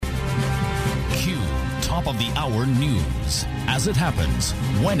top of the hour news. As it happens,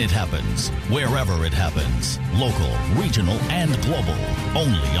 when it happens, wherever it happens. Local, regional, and global.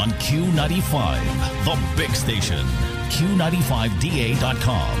 Only on Q95, the big station.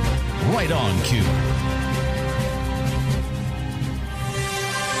 Q95DA.com. Right on Q.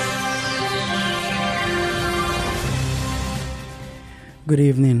 Good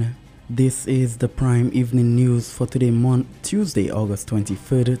evening. This is the Prime Evening News for today, Tuesday, August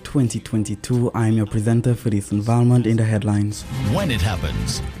 23rd, 2022. I'm your presenter for this involvement in the headlines. When it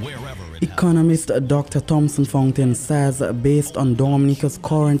happens, wherever it Economist Dr. Thompson Fountain says based on Dominica's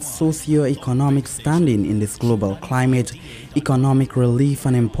current socio-economic standing in this global climate, economic relief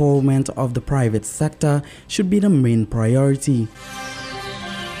and empowerment of the private sector should be the main priority.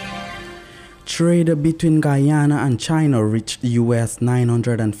 Trade between Guyana and China reached US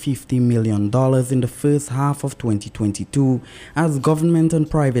 $950 million in the first half of 2022 as government and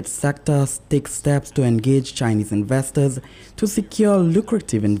private sectors take steps to engage Chinese investors to secure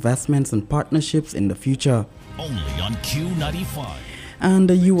lucrative investments and partnerships in the future. Only on Q95. And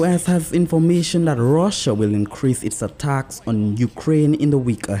the US has information that Russia will increase its attacks on Ukraine in the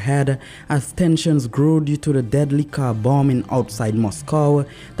week ahead as tensions grow due to the deadly car bombing outside Moscow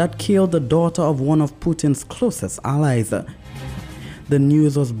that killed the daughter of one of Putin's closest allies. The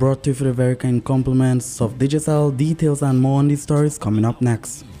news was brought to you for the very kind compliments of Digicel. Details and more on these stories coming up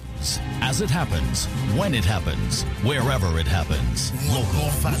next. As it happens, when it happens, wherever it happens. Want more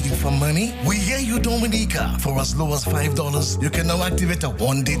value for money? We hear you, Dominica. For as low as $5, you can now activate a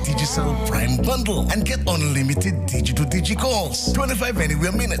one-day Digicel Prime bundle and get unlimited Digi-to-Digi calls, 25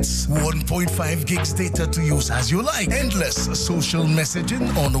 anywhere minutes, 1.5 gigs data to use as you like, endless social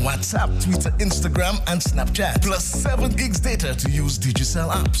messaging on WhatsApp, Twitter, Instagram, and Snapchat, plus 7 gigs data to use Digicel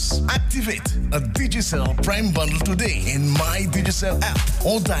apps. Activate a Digicel Prime bundle today in My Digicel app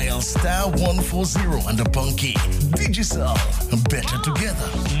or dial star 140 and the pound key. Digicel, better together.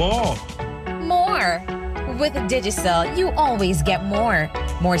 More. With Digicel, you always get more.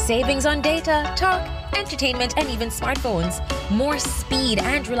 More savings on data, talk, entertainment, and even smartphones. More speed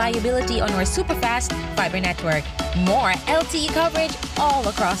and reliability on our super-fast fiber network. More LTE coverage all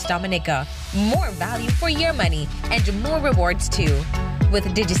across Dominica. More value for your money and more rewards too. With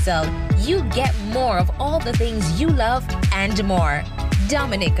Digicel, you get more of all the things you love and more.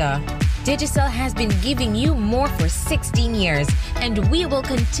 Dominica. Digicel has been giving you more for 16 years, and we will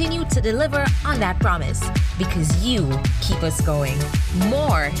continue to deliver on that promise because you keep us going.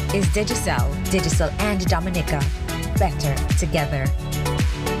 More is Digicel. Digicel and Dominica. Better together.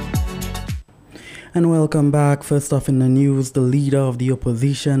 And welcome back. First off in the news, the leader of the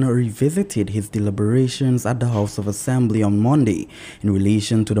opposition revisited his deliberations at the House of Assembly on Monday in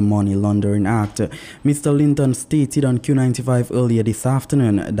relation to the Money Laundering Act. Mr. Linton stated on Q95 earlier this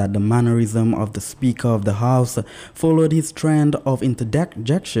afternoon that the mannerism of the Speaker of the House followed his trend of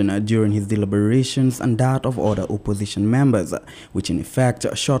interjection during his deliberations and that of other opposition members, which in effect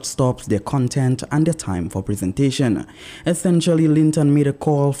short-stops their content and their time for presentation. Essentially, Linton made a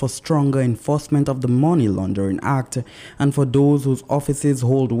call for stronger enforcement of the Money Laundering Act and for those whose offices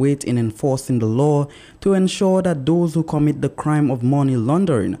hold weight in enforcing the law to ensure that those who commit the crime of money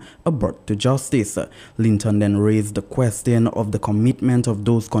laundering are brought to justice. Linton then raised the question of the commitment of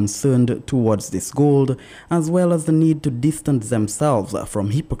those concerned towards this goal, as well as the need to distance themselves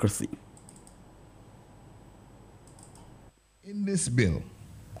from hypocrisy. In this bill,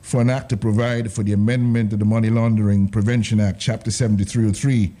 for an act to provide for the amendment of the Money Laundering Prevention Act, Chapter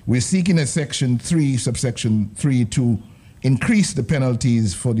 7303, we're seeking a Section 3, subsection 3, to increase the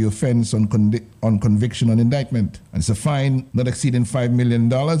penalties for the offense on conviction and indictment. And it's a fine not exceeding $5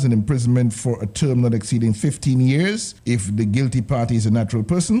 million and imprisonment for a term not exceeding 15 years if the guilty party is a natural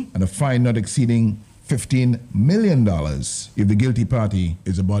person, and a fine not exceeding $15 million if the guilty party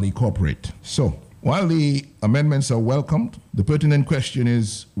is a body corporate. So, while the amendments are welcomed, the pertinent question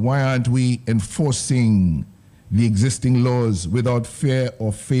is, why aren't we enforcing the existing laws without fear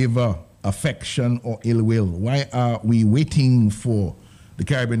or favor, affection or ill will? Why are we waiting for the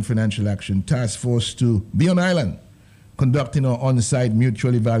Caribbean Financial Action Task Force to be on island, conducting our on-site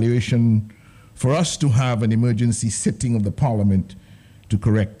mutual evaluation for us to have an emergency sitting of the Parliament to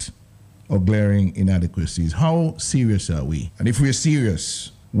correct our glaring inadequacies? How serious are we? And if we're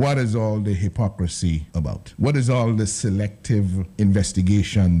serious, what is all the hypocrisy about? What is all the selective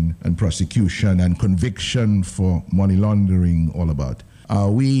investigation and prosecution and conviction for money laundering all about? Are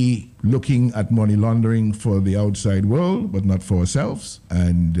we looking at money laundering for the outside world, but not for ourselves?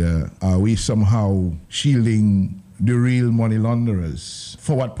 And are we somehow shielding the real money launderers?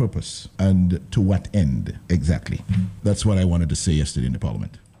 For what purpose? And to what end exactly? That's what I wanted to say yesterday in the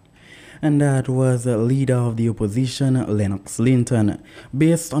Parliament. And that was the leader of the opposition, Lennox Linton.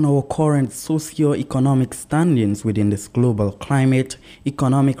 Based on our current socio-economic standings within this global climate,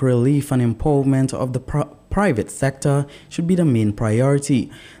 economic relief and empowerment of the private sector should be the main priority.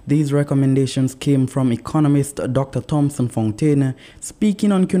 These recommendations came from economist Dr. Thompson Fontaine,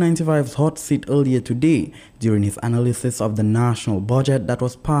 speaking on Q95's Hot Seat earlier today during his analysis of the national budget that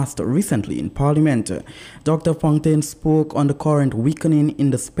was passed recently in Parliament. Dr. Fontaine spoke on the current weakening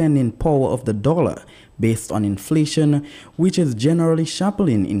in the spending power of the dollar based on inflation, which is generally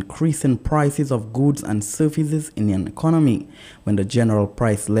sharply increasing prices of goods and services in an economy. When the general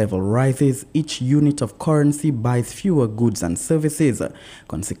price level rises, each unit of currency buys fewer goods and services.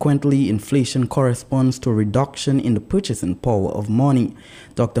 Consequently, inflation corresponds to a reduction in the purchasing power of money.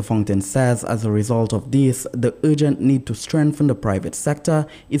 Dr. Fontaine says as a result of this, the urgent need to strengthen the private sector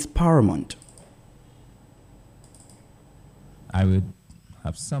is paramount. I would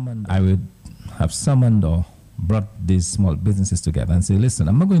have summoned or brought these small businesses together and say, listen,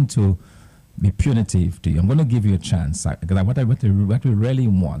 I'm not going to be punitive to you. I'm going to give you a chance. Because what we really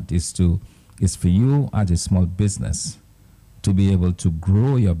want is for you as a small business to be able to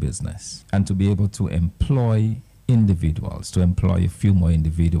grow your business and to be able to employ individuals, to employ a few more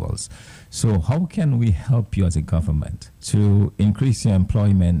individuals. So how can we help you as a government to increase your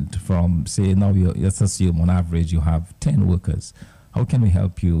employment from, say, now let's assume on average you have 10 workers. How can we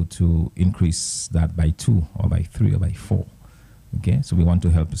help you to increase that by 2 or by 3 or by 4? Okay, so we want to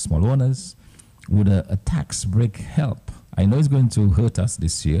help the small owners. Would a tax break help? I know it's going to hurt us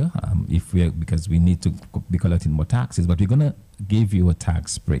this year because we need to be collecting more taxes, but we're going to give you a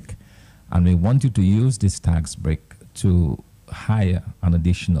tax break. And we want you to use this tax break to hire an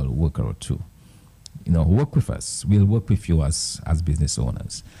additional worker or two. Work with us. We'll work with you as business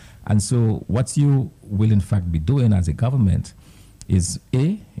owners. And so what you will in fact be doing as a government is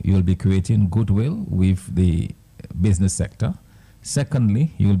you'll be creating goodwill with the business sector.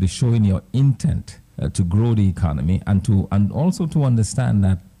 Secondly, you'll be showing your intent to grow the economy and also to understand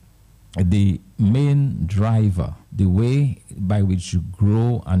that the main driver, the way by which you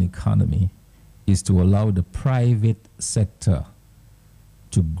grow an economy is to allow the private sector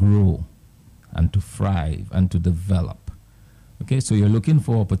to grow and to thrive and to develop. Okay, so you're looking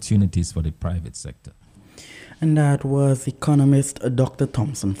for opportunities for the private sector. And that was economist Dr.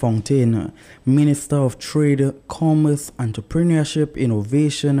 Thompson Fontaine, Minister of Trade, Commerce, Entrepreneurship,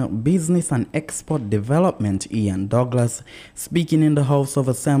 Innovation, Business and Export Development, Ian Douglas, speaking in the House of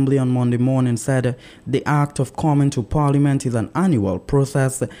Assembly on Monday morning, said the Act of Coming to Parliament is an annual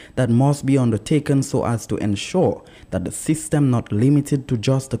process that must be undertaken so as to ensure that the system not limited to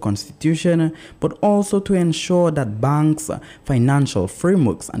just the Constitution, but also to ensure that banks, financial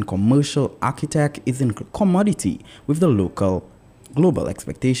frameworks and commercial architect is in commodity with the local global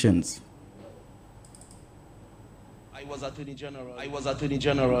expectations. I was Attorney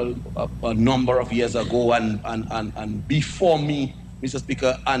General a number of years ago and before me, Mr.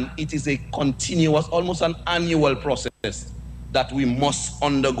 Speaker, and it is a continuous, almost an annual process that we must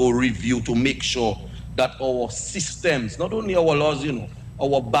undergo review to make sure that our systems, not only our laws,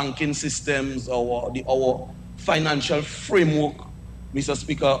 our banking systems, our financial framework, Mr.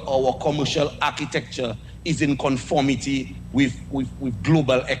 Speaker, our commercial architecture is in conformity with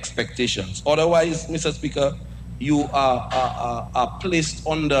global expectations. Otherwise, Mr. Speaker, you are placed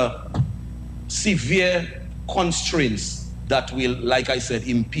under severe constraints that will, like I said,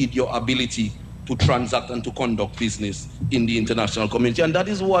 impede your ability to transact and to conduct business in the international community. And that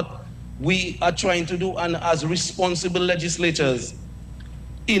is what we are trying to do. And as responsible legislators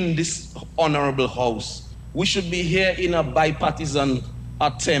in this honorable house, we should be here in a bipartisan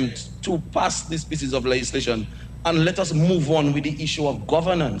attempt to pass these pieces of legislation and let us move on with the issue of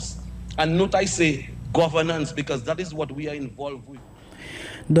governance. And note I say governance because that is what we are involved with.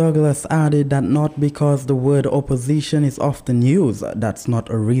 Douglas added that not because the word opposition is often used, that's not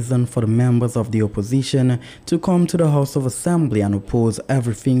a reason for the members of the opposition to come to the House of Assembly and oppose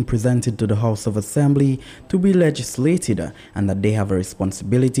everything presented to the House of Assembly to be legislated, and that they have a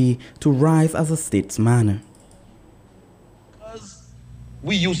responsibility to rise as a statesman.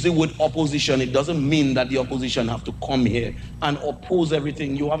 We use the word opposition. It doesn't mean that the opposition have to come here and oppose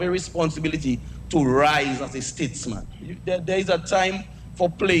everything. You have a responsibility to rise as a statesman. There is a time for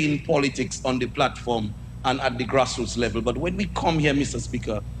playing politics on the platform and at the grassroots level. But when we come here, Mr.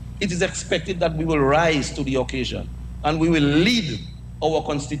 Speaker, it is expected that we will rise to the occasion and we will lead our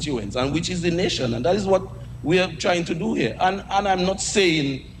constituents, and which is the nation. And that is what we are trying to do here. And I'm not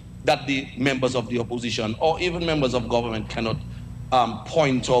saying that the members of the opposition or even members of government cannot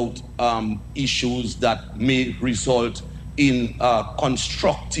point out issues that may result in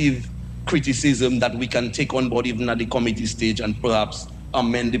constructive criticism that we can take on board even at the committee stage and perhaps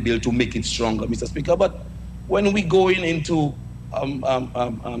amend the bill to make it stronger, Mr. Speaker. But when we go into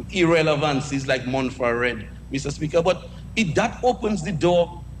irrelevancies like Montfred, Mr. Speaker, but that opens the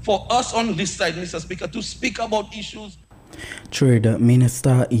door for us on this side, Mr. Speaker, to speak about issues. Trade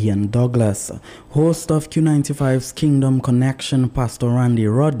Minister Ian Douglas, host of Q95's Kingdom Connection, Pastor Randy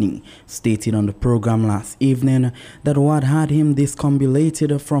Rodney, stated on the program last evening that what had him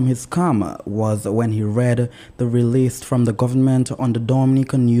discombobulated from his calm was when he read the release from the government on the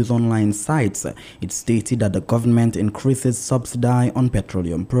Dominican News Online sites. It stated that the government increases subsidy on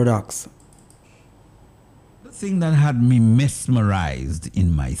petroleum products. The thing that had me mesmerized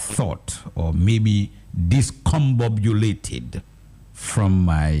in my thought, or maybe discombobulated from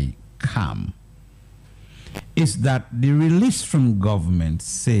my calm, is that the release from government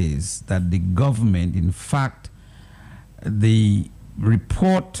says that the government, in fact, the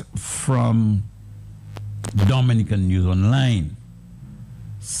report from Dominican News Online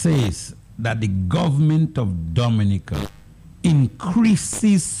says that the government of Dominica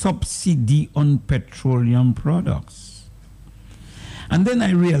increases subsidy on petroleum products. And then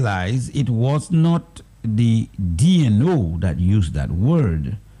I realized it was not the DNO that used that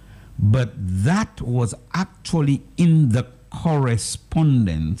word, but that was actually in the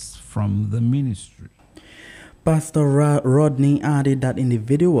correspondence from the ministry. Pastor Rodney added that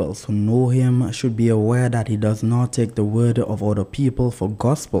individuals who know him should be aware that he does not take the word of other people for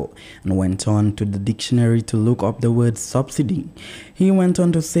gospel, and went on to the dictionary to look up the word subsidy. He went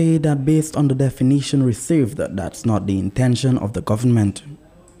on to say that based on the definition received, that's not the intention of the government.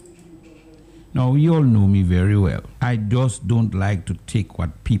 Now, you all know me very well. I just don't like to take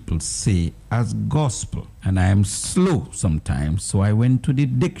what people say as gospel, and I am slow sometimes, so I went to the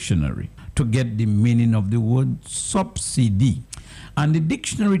dictionary to get the meaning of the word subsidy. And the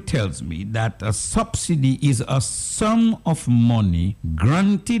dictionary tells me that a subsidy is a sum of money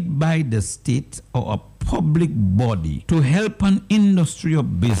granted by the state or a public body to help an industry or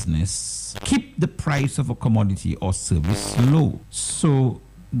business keep the price of a commodity or service low. So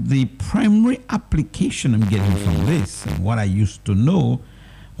the primary application I'm getting from this, and what I used to know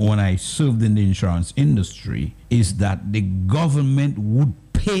when I served in the insurance industry, is that the government would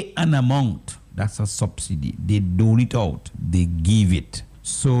pay an amount. That's a subsidy. They dole it out. They give it.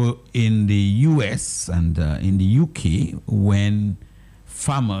 So in the US and in the UK, when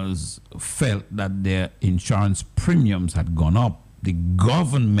farmers felt that their insurance premiums had gone up, the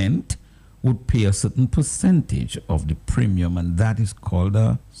government would pay a certain percentage of the premium, and that is called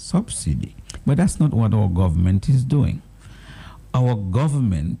a subsidy. But that's not what our government is doing. Our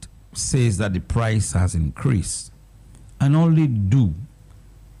government says that the price has increased, and all they do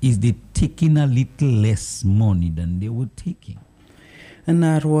is they taking a little less money than they were taking. And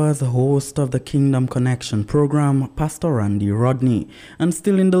that was the host of the Kingdom Connection program, Pastor Randy Rodney. And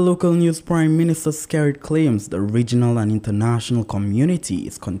still in the local news, Prime Minister Skerrit claims the regional and international community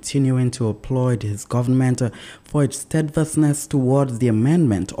is continuing to applaud his government for its steadfastness towards the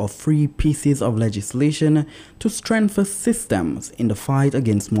amendment of 3 pieces of legislation to strengthen systems in the fight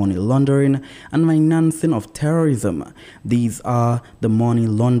against money laundering and financing of terrorism. These are the Money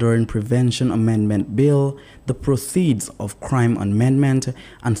Laundering Prevention Amendment Bill, the Proceeds of Crime Amendment,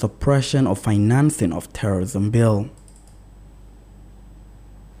 and Suppression of Financing of Terrorism Bill.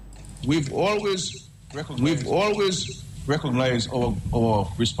 We've always recognized our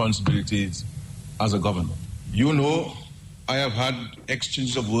responsibilities as a government. You know, I have had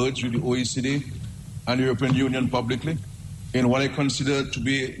exchanges of words with the OECD and the European Union publicly in what I consider to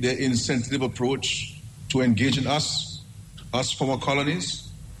be their insensitive approach to engaging us former colonies.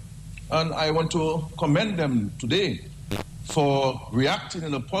 And I want to commend them today for reacting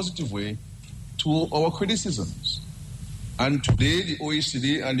in a positive way to our criticisms. And today, the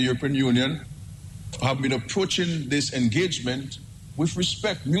OECD and the European Union have been approaching this engagement with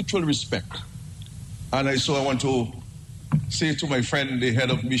respect, mutual respect. And I want to say to my friend, the head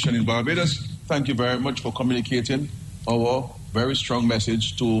of mission in Barbados, thank you very much for communicating our very strong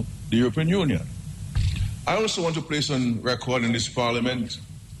message to the European Union. I also want to place on record in this Parliament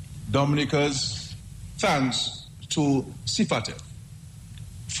Dominica's thanks to CIFATEF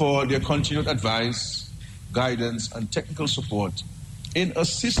for their continued advice, guidance, and technical support in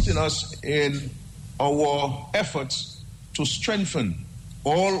assisting us in our efforts to strengthen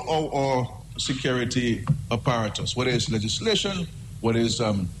all our security apparatus, whether it's legislation, whether it's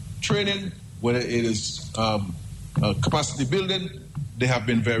training, whether it is capacity building. They have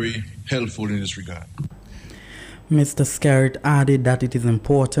been very helpful in this regard. Mr. Skerrit added that it is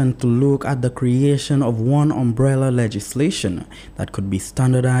important to look at the creation of one umbrella legislation that could be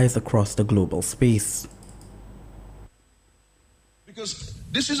standardized across the global space. Because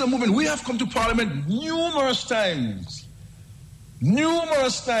this is a movement. We have come to Parliament numerous times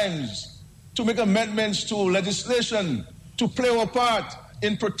to make amendments to legislation, to play our part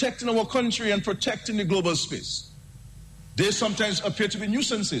in protecting our country and protecting the global space. They sometimes appear to be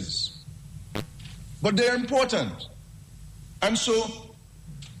nuisances, but they're important. And so,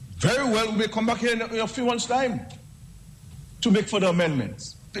 very well, we may come back here in a few months' time to make further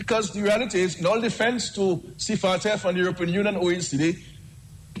amendments. Because the reality is, in all defense to CFATF and the European Union, OECD,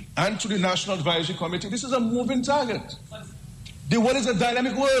 and to the National Advisory Committee, this is a moving target. The world is a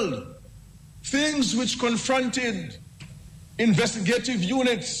dynamic world. Things which confronted investigative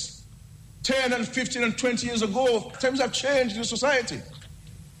units 10 and 15 and 20 years ago, times have changed in society.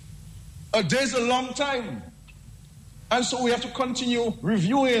 A day is a long time. And so we have to continue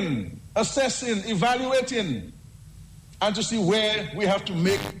reviewing, assessing, evaluating, and to see where we have to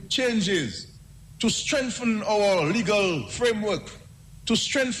make changes to strengthen our legal framework, to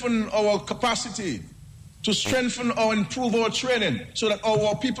strengthen our capacity, to strengthen or improve our training, so that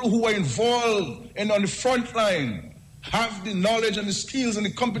our people who are involved and on the front line have the knowledge and the skills and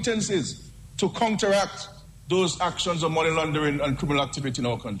the competencies to counteract those actions of money laundering and criminal activity in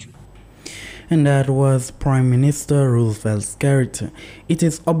our country. And that was Prime Minister Roosevelt Skerrit. It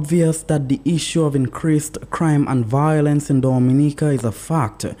is obvious that the issue of increased crime and violence in Dominica is a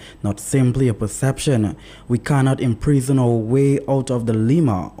fact, not simply a perception. We cannot imprison our way out of the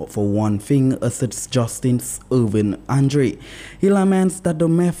dilemma, for one thing, asserts Justice Irvin Andre. He laments that the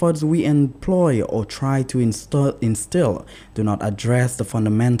methods we employ or try to instill do not address the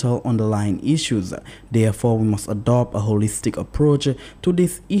fundamental underlying issues. Therefore, we must adopt a holistic approach to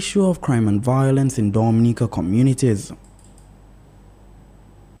this issue of crime and violence in Dominica communities.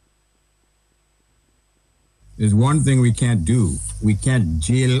 There's one thing we can't do. We can't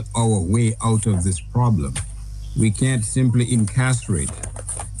jail our way out of this problem. We can't simply incarcerate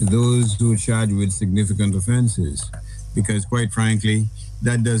those who are charged with significant offenses, because quite frankly,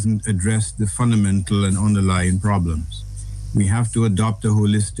 that doesn't address the fundamental and underlying problems. We have to adopt a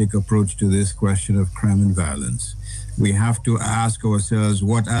holistic approach to this question of crime and violence. We have to ask ourselves,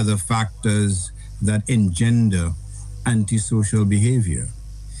 what are the factors that engender antisocial behavior?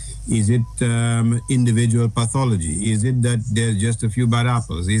 Is it individual pathology? Is it that there's just a few bad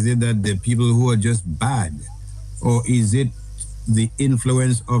apples? Is it that the people who are just bad? Or is it the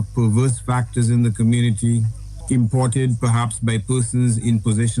influence of perverse factors in the community, imported perhaps by persons in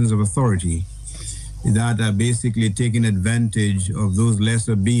positions of authority, that are basically taking advantage of those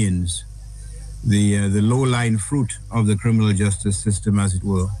lesser beings, the low-lying fruit of the criminal justice system, as it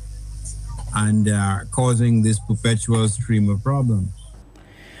were, and causing this perpetual stream of problems?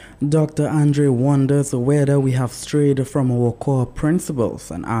 Dr. Andre wonders whether we have strayed from our core principles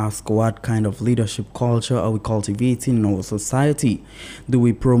and asks what kind of leadership culture are we cultivating in our society. Do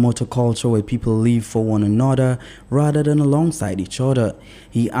we promote a culture where people live for one another rather than alongside each other?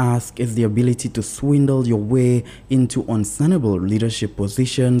 He asks, is the ability to swindle your way into untenable leadership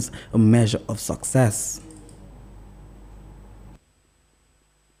positions a measure of success?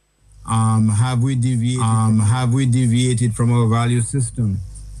 Have we deviated from our value system?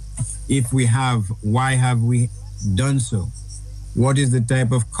 If we have, why have we done so? What is the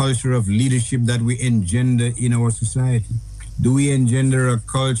type of culture of leadership that we engender in our society? Do we engender a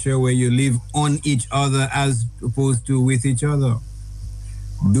culture where you live on each other as opposed to with each other?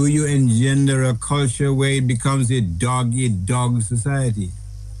 Do you engender a culture where it becomes a dog-eat-dog society?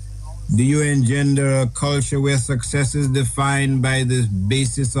 Do you engender a culture where success is defined by the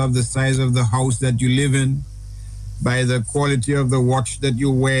basis of the size of the house that you live in, by the quality of the watch that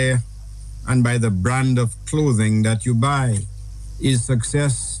you wear, and by the brand of clothing that you buy? Is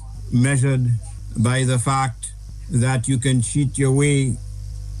success measured by the fact that you can cheat your way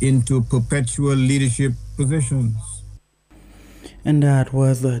into perpetual leadership positions? And that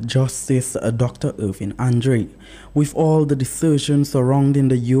was Justice Dr. Irvin Andre. With all the decisions surrounding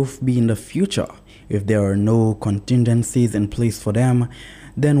the youth being the future, if there are no contingencies in place for them,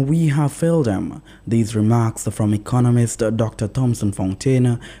 then we have failed them. These remarks are from economist Dr. Thompson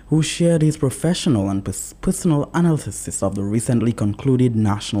Fontaine, who shared his professional and personal analysis of the recently concluded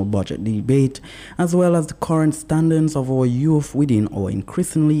national budget debate, as well as the current standings of our youth within our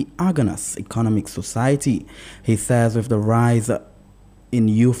increasingly agonist economic society. He says with the rise in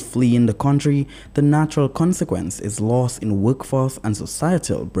youth fleeing the country, the natural consequence is loss in workforce and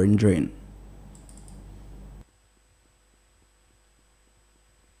societal brain drain.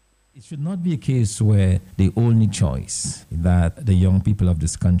 It should not be a case where the only choice that the young people of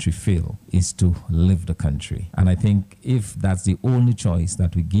this country feel is to leave the country. And I think if that's the only choice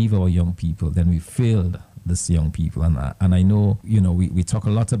that we give our young people, then we failed these young people. And I know, we talk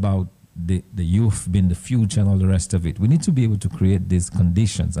a lot about the youth being the future and all the rest of it. We need to be able to create these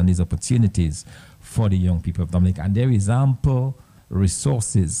conditions and these opportunities for the young people of Dominica. And there is ample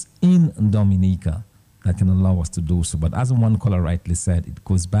resources in Dominica that can allow us to do so. But as one caller rightly said, it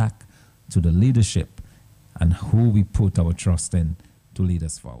goes back to the leadership and who we put our trust in to lead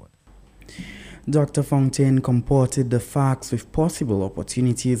us forward. Dr. Fontaine comported the facts with possible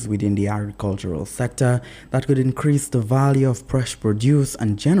opportunities within the agricultural sector that could increase the value of fresh produce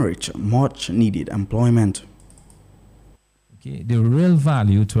and generate much needed employment. Okay, the real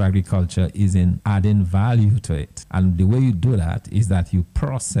value to agriculture is in adding value to it. And the way you do that is that you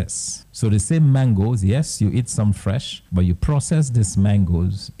process. So the same mangoes, yes, you eat some fresh, but you process these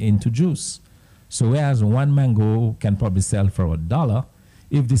mangoes into juice. So whereas one mango can probably sell for $1,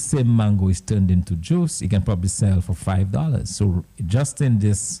 if the same mango is turned into juice, it can probably sell for $5. So just in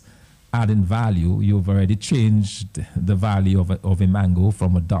this adding value, you've already changed the value of a mango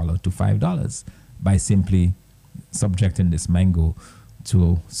from $1 to $5 by simply subjecting this mango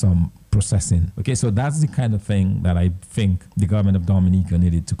to some processing. Okay, so that's the kind of thing that I think the government of Dominica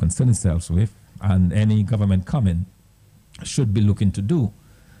needed to concern itself with, and any government coming should be looking to do.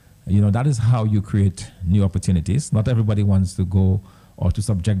 That is how you create new opportunities. Not everybody wants to go or to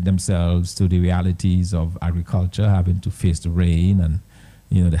subject themselves to the realities of agriculture, having to face the rain and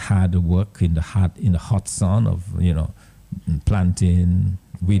the hard work in the hot sun of planting,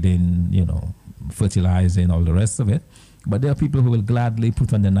 weeding, fertilizing, all the rest of it. But there are people who will gladly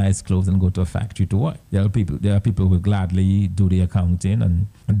put on their nice clothes and go to a factory to work. There are people who will gladly do the accounting and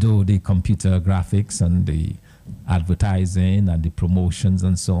do the computer graphics and the advertising and the promotions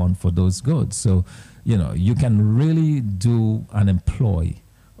and so on for those goods. So, you can really do and employ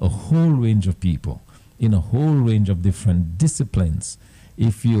a whole range of people in a whole range of different disciplines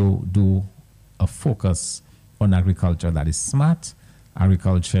if you do a focus on agriculture that is smart,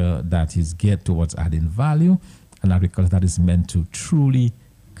 agriculture that is geared towards adding value, and agriculture that is meant to truly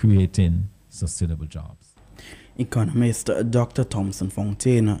creating sustainable jobs. Economist Dr. Thompson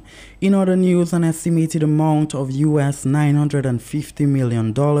Fontaine. In other news, an estimated amount of US $950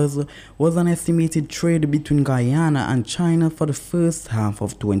 million was an estimated trade between Guyana and China for the first half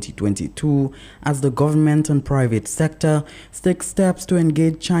of 2022 as the government and private sector take steps to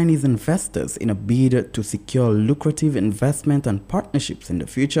engage Chinese investors in a bid to secure lucrative investment and partnerships in the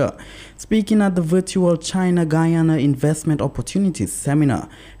future. Speaking at the virtual China-Guyana Investment Opportunities Seminar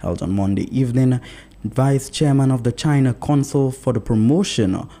held on Monday evening, Vice Chairman of the China Council for the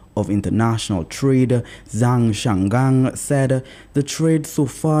Promotion of International Trade, Zhang Shangang, said the trade so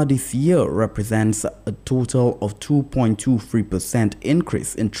far this year represents a total of 2.23%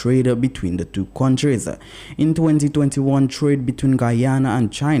 increase in trade between the two countries. In 2021, trade between Guyana and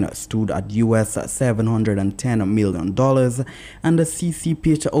China stood at US $710 million, and the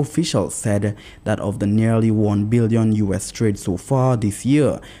CCPH official said that of the nearly $1 billion US trade so far this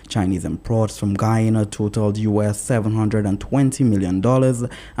year, Chinese imports from Guyana totaled US $720 million,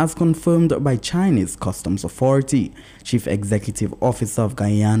 as confirmed by Chinese Customs Authority. Chief Executive Officer of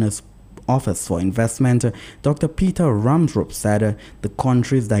Guyana's Office for Investment, Dr. Peter Ramsrup, said the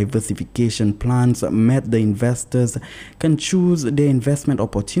country's diversification plans meant the investors can choose their investment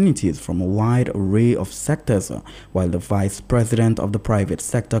opportunities from a wide array of sectors, while the Vice President of the Private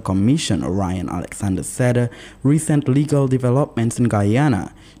Sector Commission, Ryan Alexander, said recent legal developments in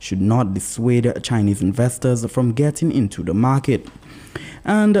Guyana should not dissuade Chinese investors from getting into the market.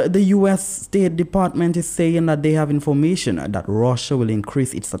 And the U.S. State Department is saying that they have information that Russia will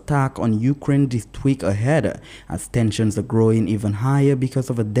increase its attack on Ukraine this week ahead, as tensions are growing even higher because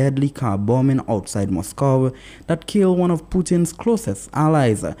of a deadly car bombing outside Moscow that killed one of Putin's closest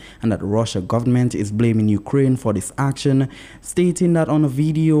allies, and that the Russian government is blaming Ukraine for this action, stating that on a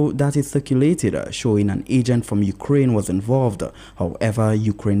video that is circulated showing an agent from Ukraine was involved. However,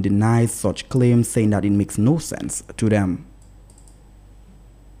 Ukraine denies such claims, saying that it makes no sense to them.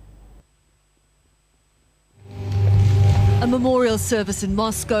 A memorial service in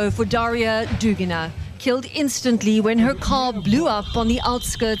Moscow for Daria Dugina, killed instantly when her car blew up on the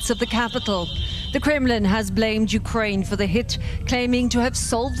outskirts of the capital. The Kremlin has blamed Ukraine for the hit, claiming to have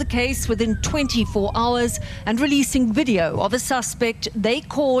solved the case within 24 hours and releasing video of a suspect they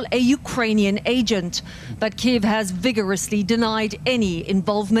call a Ukrainian agent. But Kyiv has vigorously denied any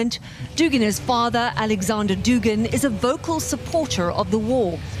involvement. Dugina's father, Alexander Dugin, is a vocal supporter of the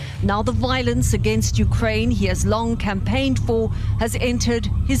war. Now the violence against Ukraine he has long campaigned for has entered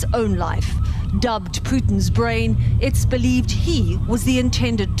his own life. Dubbed Putin's brain, it's believed he was the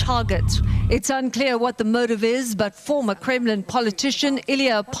intended target. It's unclear what the motive is, but former Kremlin politician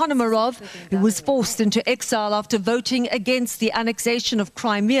Ilya Ponomarov, who was forced into exile after voting against the annexation of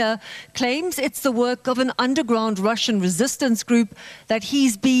Crimea, claims it's the work of an underground Russian resistance group that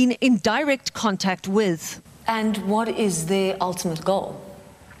he's been in direct contact with. And what is their ultimate goal?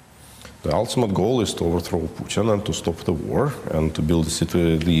 The ultimate goal is to overthrow Putin and to stop the war and to build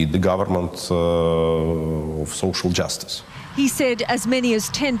the government of social justice. He said as many as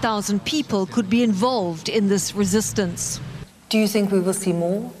 10,000 people could be involved in this resistance. Do you think we will see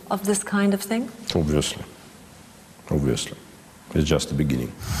more of this kind of thing? Obviously. Obviously. It's just the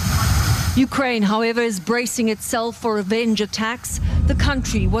beginning. Ukraine, however, is bracing itself for revenge attacks. The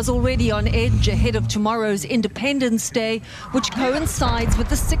country was already on edge ahead of tomorrow's Independence Day, which coincides with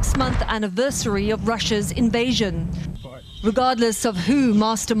the 6-month anniversary of Russia's invasion. Regardless of who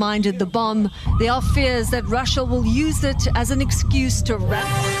masterminded the bomb, there are fears that Russia will use it as an excuse to ramp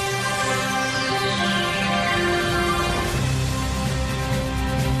up.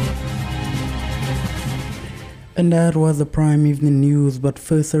 And that was the Prime Evening News, but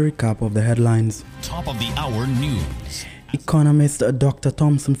first a recap of the headlines. Top of the hour news. Economist Dr.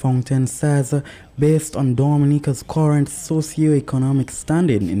 Thompson Fountain says, based on Dominica's current socio-economic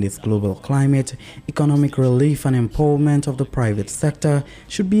standing in this global climate, economic relief and empowerment of the private sector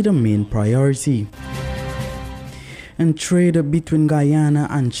should be the main priority. And trade between Guyana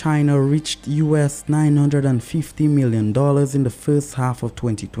and China reached US $950 million in the first half of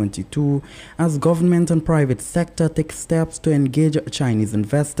 2022 as government and private sector take steps to engage Chinese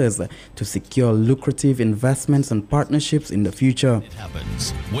investors to secure lucrative investments and partnerships in the future. It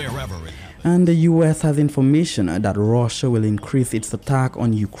happens wherever it happens. And the US has information that Russia will increase its attack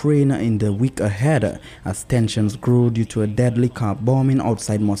on Ukraine in the week ahead as tensions grow due to a deadly car bombing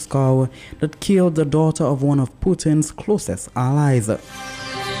outside Moscow that killed the daughter of one of Putin's closest allies.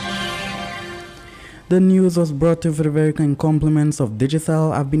 The news was brought to you for the very kind compliments of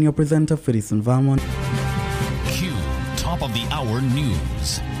Digicel. I've been your presenter for this environment. Q, top of the hour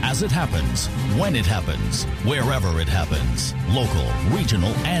news. As it happens, when it happens, wherever it happens. Local,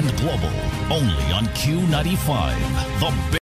 regional, and global. Only on Q95. The